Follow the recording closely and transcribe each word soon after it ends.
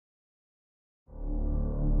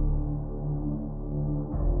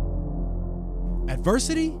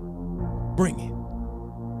Adversity? Bring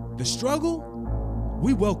it. The struggle?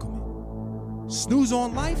 We welcome it. Snooze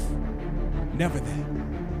on life? Never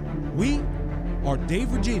that. We are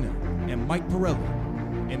Dave Regina and Mike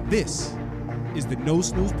Pirelli, and this is the No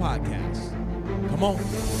Snooze Podcast. Come on.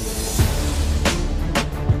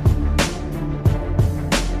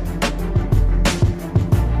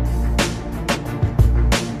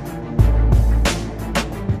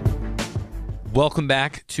 Welcome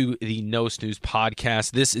back to the No Snooze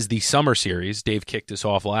Podcast. This is the summer series. Dave kicked us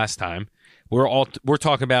off last time. We're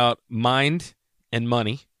talking about mind and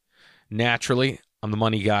money. Naturally, I'm the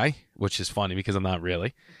money guy, which is funny because I'm not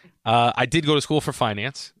really. I did go to school for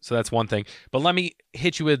finance, so that's one thing. But let me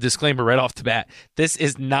hit you with a disclaimer right off the bat. This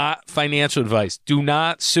is not financial advice. Do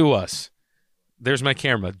not sue us. There's my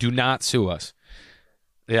camera. Do not sue us.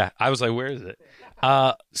 Yeah, I was like, where is it?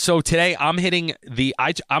 So today I'm hitting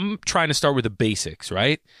I'm trying to start with the basics,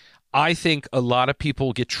 right? I think a lot of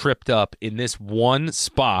people get tripped up in this one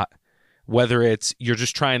spot, whether it's you're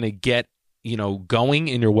just trying to get, going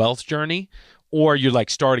in your wealth journey, or you're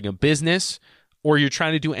like starting a business, or you're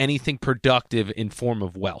trying to do anything productive in form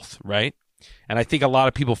of wealth, right? And I think a lot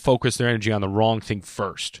of people focus their energy on the wrong thing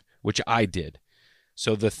first, which I did.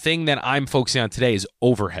 So the thing that I'm focusing on today is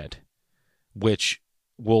overhead, which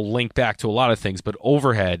will link back to a lot of things, but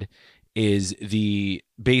overhead is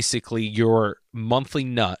basically your monthly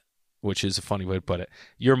nut, which is a funny way to put it,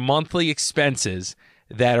 your monthly expenses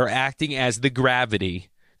that are acting as the gravity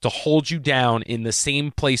to hold you down in the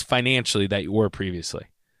same place financially that you were previously.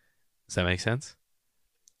 Does that make sense?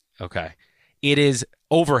 Okay. It is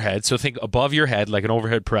overhead, so think above your head, like an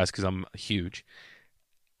overhead press, because I'm huge.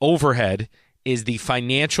 Overhead is the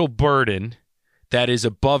financial burden that is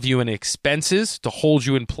above you in expenses to hold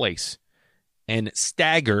you in place and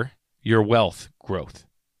stagger your wealth growth.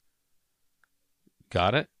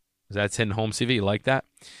 Got it? That's in home CV. You like that?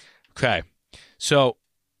 Okay. So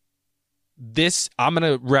I'm going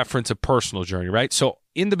to reference a personal journey, right? So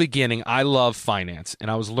in the beginning, I love finance,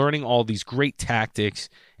 and I was learning all these great tactics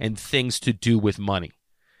and things to do with money.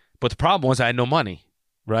 But the problem was I had no money,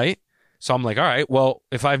 right? So I'm like, all right, well,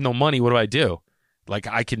 if I have no money, what do I do? Like,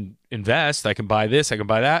 I can invest, I can buy this, I can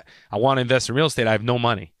buy that. I want to invest in real estate. I have no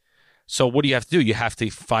money. So what do you have to do? You have to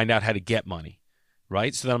find out how to get money,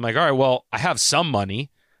 right? So then I'm like, all right, well, I have some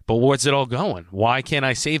money, but where's it all going? Why can't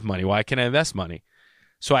I save money? Why can't I invest money?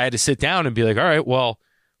 So I had to sit down and be like, all right, well,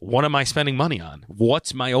 what am I spending money on?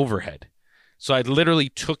 What's my overhead? So I literally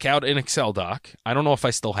took out an Excel doc. I don't know if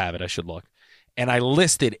I still have it. I should look. And I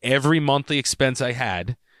listed every monthly expense I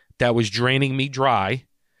had that was draining me dry.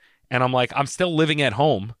 And I'm like, I'm still living at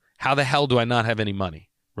home. How the hell do I not have any money,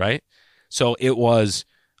 right? So it was,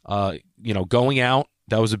 going out.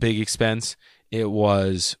 That was a big expense. It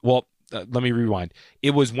was, let me rewind.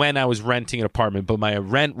 It was when I was renting an apartment, but my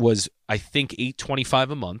rent was, I think, $825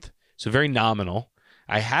 a month. So very nominal.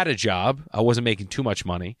 I had a job. I wasn't making too much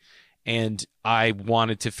money. And I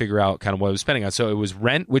wanted to figure out kind of what I was spending on. So it was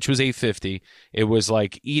rent, which was $850. It was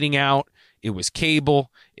like eating out. It was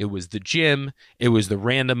cable, it was the gym, it was the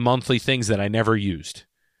random monthly things that I never used,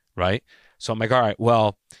 right? So I'm like, all right,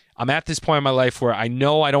 well, I'm at this point in my life where I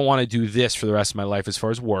know I don't want to do this for the rest of my life as far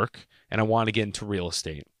as work, and I want to get into real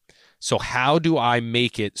estate. So how do I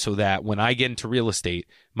make it so that when I get into real estate,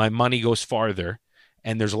 my money goes farther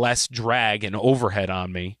and there's less drag and overhead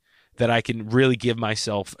on me that I can really give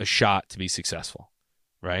myself a shot to be successful,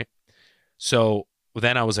 right? So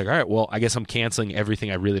then I was like, all right, well, I guess I'm canceling everything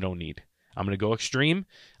I really don't need. I'm going to go extreme.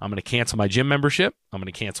 I'm going to cancel my gym membership. I'm going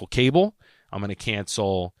to cancel cable. I'm going to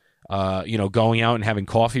cancel, going out and having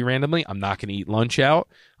coffee randomly. I'm not going to eat lunch out.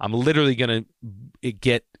 I'm literally going to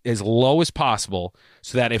get as low as possible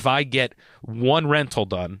so that if I get one rental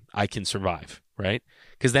done, I can survive, right?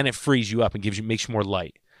 Because then it frees you up and makes you more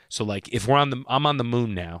light. So like if I'm on the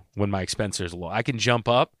moon now when my expenses are low, I can jump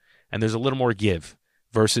up and there's a little more give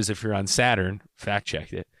versus if you're on Saturn, fact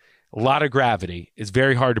checked it. A lot of gravity. It's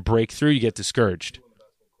very hard to break through. You get discouraged.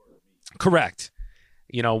 Correct.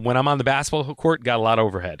 When I'm on the basketball court, got a lot of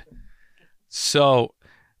overhead. So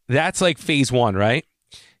that's like phase one, right?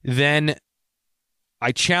 Then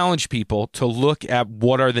I challenge people to look at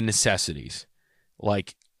what are the necessities.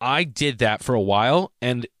 Like I did that for a while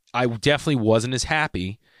and I definitely wasn't as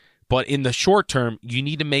happy. But in the short term, you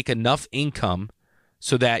need to make enough income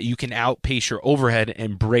so that you can outpace your overhead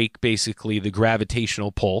and break basically the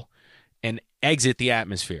gravitational pull and exit the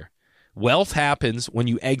atmosphere. Wealth happens when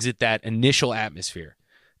you exit that initial atmosphere.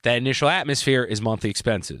 That initial atmosphere is monthly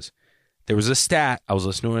expenses. There was a stat. I was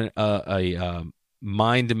listening to a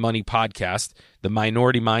Mind and Money podcast. The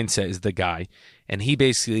Minority Mindset is the guy. And he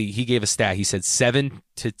gave a stat. He said 7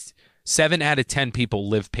 to 7 out of 10 people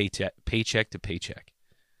live paycheck to paycheck.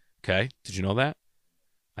 Okay? Did you know that?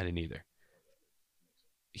 I didn't either.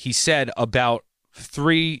 He said about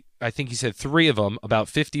 3 of them, about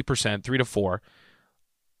 50%, 3 to 4,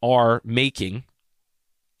 are making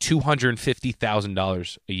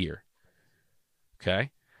 $250,000 a year.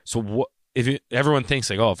 Okay? So everyone thinks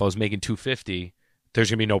like, oh, if I was making $250,000, there's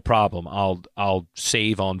going to be no problem. I'll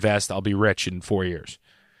save, I'll invest, I'll be rich in 4 years.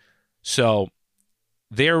 So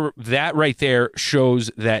that right there shows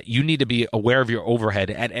that you need to be aware of your overhead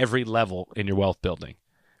at every level in your wealth building,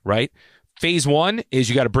 right? Phase 1 is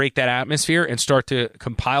you got to break that atmosphere and start to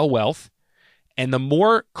compile wealth. And the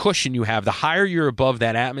more cushion you have, the higher you're above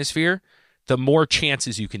that atmosphere, the more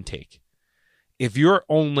chances you can take. If your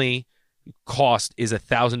only cost is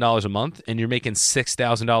 $1,000 a month and you're making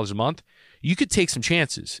 $6,000 a month, you could take some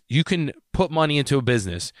chances. You can put money into a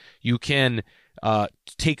business. You can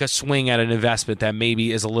take a swing at an investment that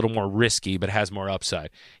maybe is a little more risky but has more upside.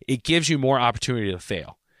 It gives you more opportunity to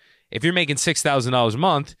fail. If you're making $6,000 a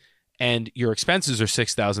month and your expenses are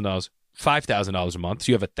 $6,000, $5,000 a month,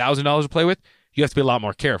 so you have $1,000 to play with, you have to be a lot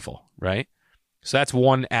more careful, right? So that's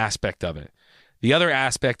one aspect of it. The other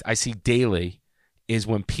aspect I see daily is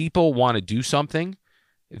when people want to do something,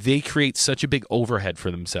 they create such a big overhead for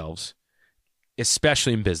themselves,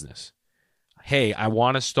 especially in business. Hey, I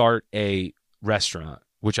want to start a restaurant,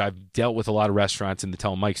 which I've dealt with a lot of restaurants in the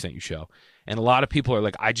Tell Mike Sent You show. And a lot of people are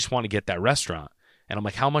like, I just want to get that restaurant. And I'm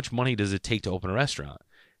like, how much money does it take to open a restaurant?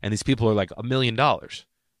 And these people are like, $1 million. I'm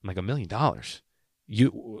like, $1 million?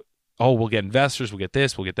 We'll get investors, we'll get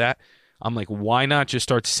this, we'll get that. I'm like, why not just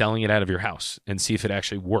start selling it out of your house and see if it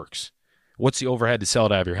actually works? What's the overhead to sell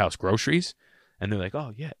it out of your house? Groceries? And they're like,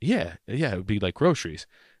 oh, yeah, it would be like groceries.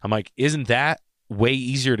 I'm like, isn't that way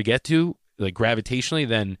easier to get to, like gravitationally,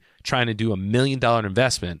 than trying to do $1 million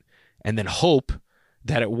investment and then hope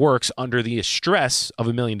that it works under the stress of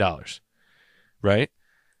 $1 million, right?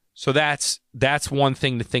 So that's one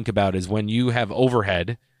thing to think about is when you have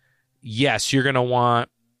overhead, yes, you're going to want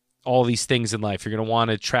all these things in life. You're going to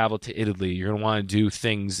want to travel to Italy. You're going to want to do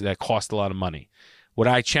things that cost a lot of money. What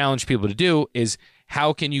I challenge people to do is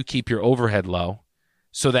how can you keep your overhead low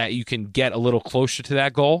so that you can get a little closer to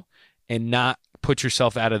that goal and not put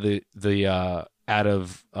yourself out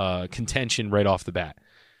of contention right off the bat.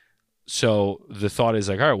 So the thought is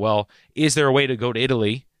like, all right, well, is there a way to go to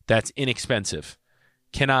Italy that's inexpensive?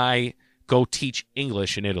 Can I go teach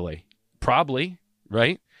English in Italy? Probably,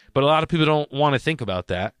 right? But a lot of people don't want to think about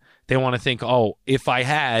that. They want to think, oh, if I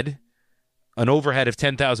had an overhead of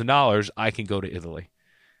 $10,000, I can go to Italy.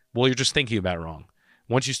 Well, you're just thinking about it wrong.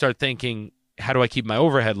 Once you start thinking, how do I keep my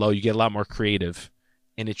overhead low, you get a lot more creative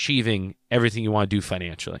in achieving everything you want to do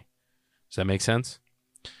financially. Does that make sense?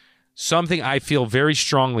 Something I feel very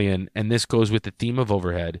strongly in, and this goes with the theme of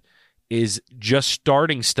overhead, is just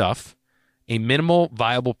starting stuff, a minimal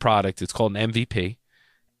viable product, it's called an MVP,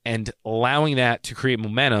 and allowing that to create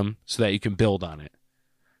momentum so that you can build on it.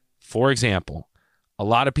 For example, a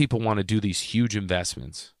lot of people want to do these huge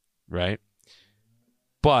investments, right?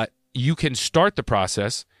 But you can start the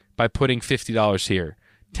process by putting $50 here,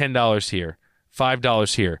 $10 here,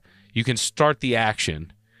 $5 here. You can start the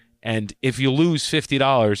action. And if you lose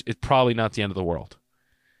 $50, it's probably not the end of the world.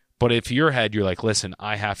 But if your head, you're like, listen,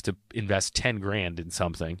 I have to invest 10 grand in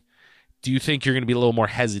something. Do you think you're going to be a little more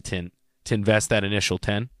hesitant to invest that initial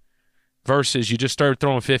 10 versus you just start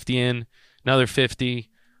throwing 50 in, another 50,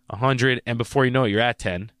 100, and before you know it, you're at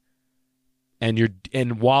 10.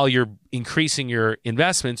 And while you're increasing your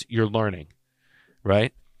investments, you're learning,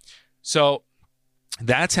 right? So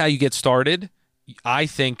that's how you get started. I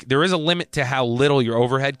think there is a limit to how little your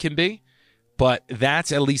overhead can be, but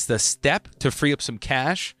that's at least a step to free up some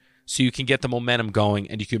cash so you can get the momentum going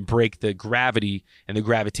and you can break the gravity and the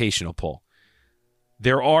gravitational pull.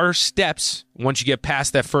 There are steps once you get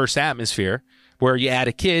past that first atmosphere where you add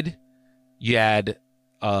a kid, you add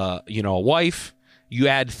a wife, you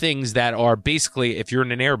add things that are basically, if you're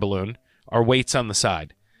in an air balloon, are weights on the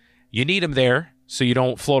side. You need them there so you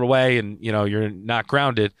don't float away and you're not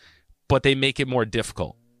grounded, but they make it more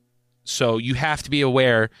difficult. So you have to be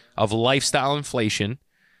aware of lifestyle inflation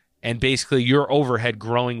and basically your overhead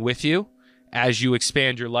growing with you as you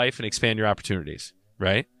expand your life and expand your opportunities,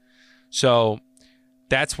 right? So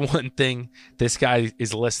that's one thing. This guy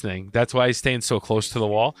is listening. That's why he's staying so close to the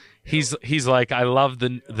wall. He's like, I love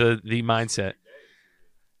the mindset.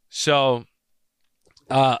 So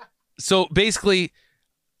basically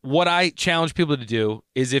what I challenge people to do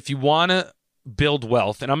is if you want to build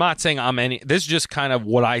wealth, and I'm not saying this is just kind of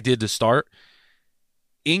what I did to start,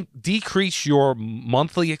 decrease your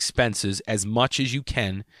monthly expenses as much as you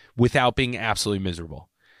can without being absolutely miserable.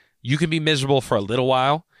 you can be miserable for a little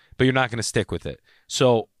while, but you're not going to stick with it.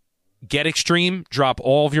 So get extreme, drop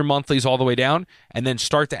all of your monthlies all the way down, and then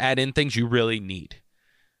start to add in things you really need.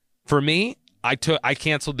 For me, I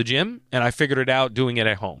canceled the gym, and I figured it out doing it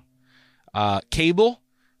at home. Cable,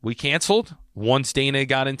 we canceled. Once Dana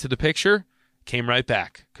got into the picture, came right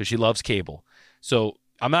back because she loves cable. So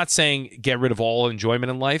I'm not saying get rid of all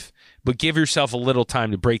enjoyment in life, but give yourself a little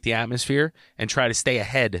time to break the atmosphere and try to stay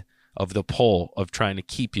ahead of the pull of trying to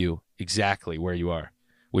keep you exactly where you are,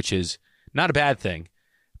 which is not a bad thing.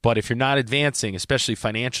 But if you're not advancing, especially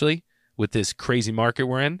financially, with this crazy market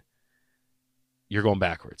we're in, you're going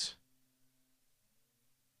backwards.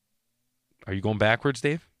 Are you going backwards,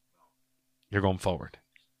 Dave? You're going forward.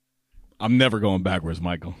 I'm never going backwards,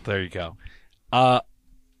 Michael. There you go.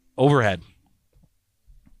 Overhead.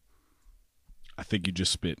 I think you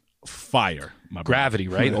just spit fire. My Gravity,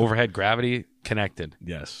 brother. right? Overhead gravity connected.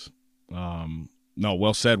 Yes. No,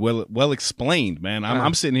 well said. Well explained, man.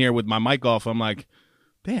 I'm sitting here with my mic off. I'm like,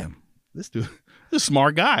 damn, this dude, this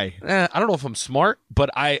smart guy. I don't know if I'm smart, but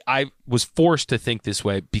I was forced to think this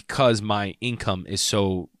way because my income is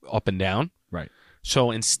so up and down. Right.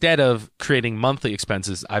 So instead of creating monthly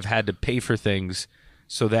expenses, I've had to pay for things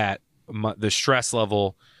so that the stress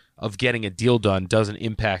level of getting a deal done doesn't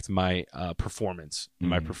impact my performance in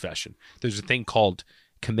my profession. There's a thing called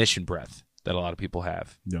commission breath that a lot of people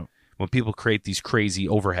have. Yeah. When people create these crazy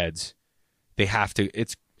overheads, they have to.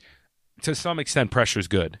 It's to some extent pressure is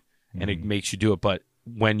good, and it makes you do it. But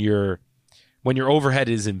when your overhead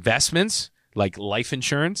is investments like life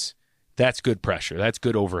insurance, that's good pressure. That's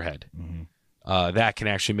good overhead. That can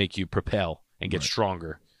actually make you propel and get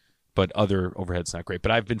stronger. But other overhead's not great.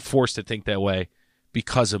 But I've been forced to think that way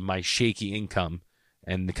because of my shaky income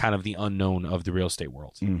and the kind of the unknown of the real estate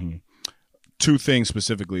world. Two things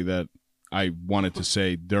specifically that I wanted to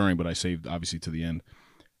say during, but I saved obviously to the end.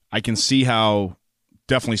 I can see how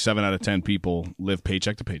definitely 7 out of 10 people live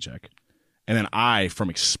paycheck to paycheck. And then I, from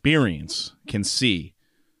experience, can see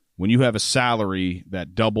when you have a salary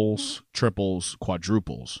that doubles, triples,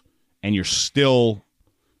 quadruples, and you're still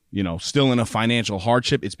in a financial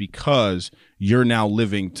hardship, it's because you're now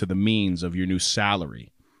living to the means of your new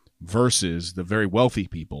salary versus the very wealthy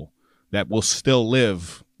people that will still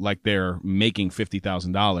live like they're making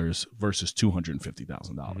 $50,000 versus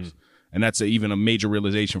 $250,000. And that's even a major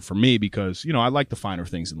realization for me because, I like the finer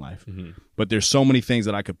things in life. But there's so many things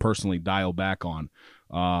that I could personally dial back on.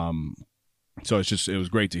 So it was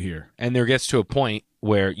great to hear. And there gets to a point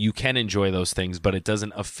where you can enjoy those things, but it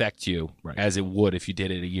doesn't affect you as it would if you did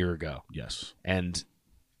it a year ago. Yes. And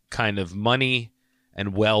kind of money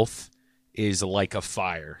and wealth is like a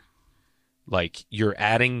fire. Like you're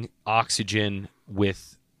adding oxygen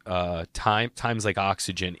with time's like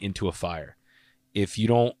oxygen into a fire. If you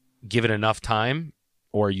don't give it enough time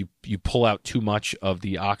or you pull out too much of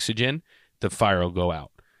the oxygen, the fire will go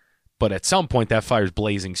out. But at some point, that fire's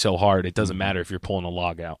blazing so hard, it doesn't matter if you're pulling a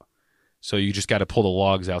log out. So you just got to pull the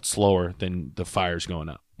logs out slower than the fire's going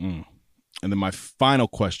up. And then my final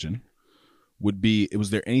question would be,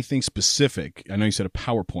 was there anything specific? I know you said a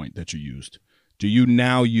PowerPoint that you used. Do you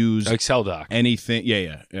now use Excel doc? Anything?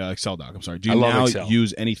 Yeah, Excel doc. I'm sorry. Do you now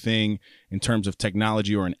use anything in terms of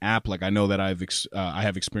technology or an app? Like I know that I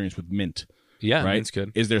have experience with Mint. Yeah, right? Mint's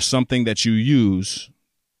good. Is there something that you use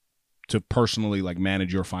to personally like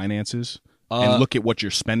manage your finances and look at what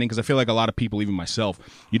you're spending? Because I feel like a lot of people, even myself,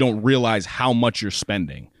 you don't realize how much you're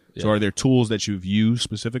spending. Yeah. So are there tools that you've used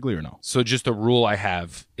specifically or no? So just a rule I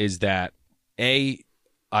have is that I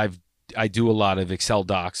do a lot of Excel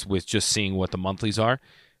docs with just seeing what the monthlies are.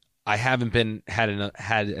 I haven't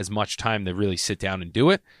had as much time to really sit down and do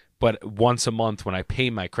it, but once a month when I pay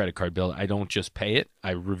my credit card bill, I don't just pay it.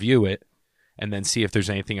 I review it and then see if there's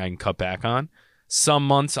anything I can cut back on. Some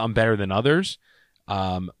months I'm better than others,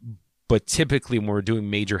 but typically when we're doing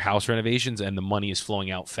major house renovations and the money is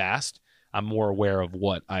flowing out fast, I'm more aware of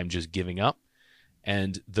what I'm just giving up.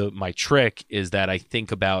 And my trick is that I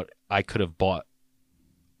think about I could have bought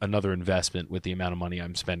another investment with the amount of money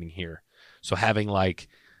I'm spending here. So having like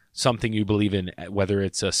something you believe in, whether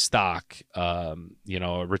it's a stock, a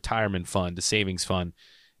retirement fund, a savings fund,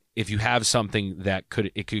 if you have something that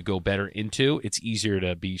could go better into, it's easier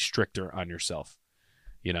to be stricter on yourself,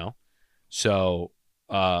 So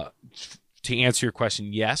to answer your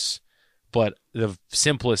question, yes, but the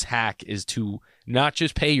simplest hack is to not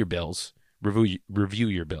just pay your bills, review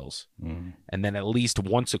your bills, and then at least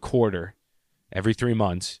once a quarter, every 3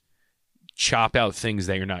 months, chop out things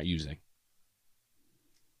that you're not using.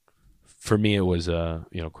 For me, it was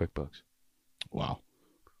QuickBooks. Wow.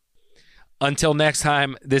 Until next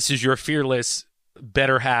time, this is your fearless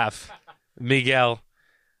better half, Miguel.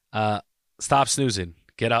 Stop snoozing.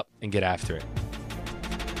 Get up and get after it.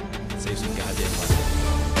 Save some goddamn money.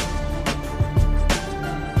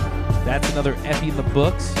 That's another Epi in the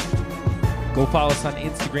books. Go follow us on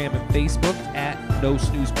Instagram and Facebook at No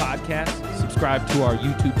Snooze Podcast. Subscribe to our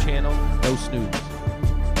YouTube channel, No Snooze.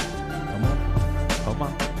 Come on. Come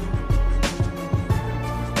on.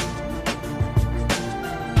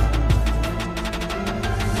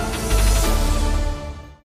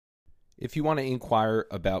 If you want to inquire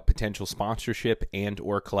about potential sponsorship and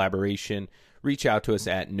or collaboration, reach out to us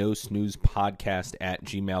at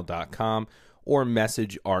nosnoozepodcast@gmail.com or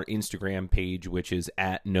message our Instagram page, which is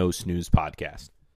at No Snooze Podcast.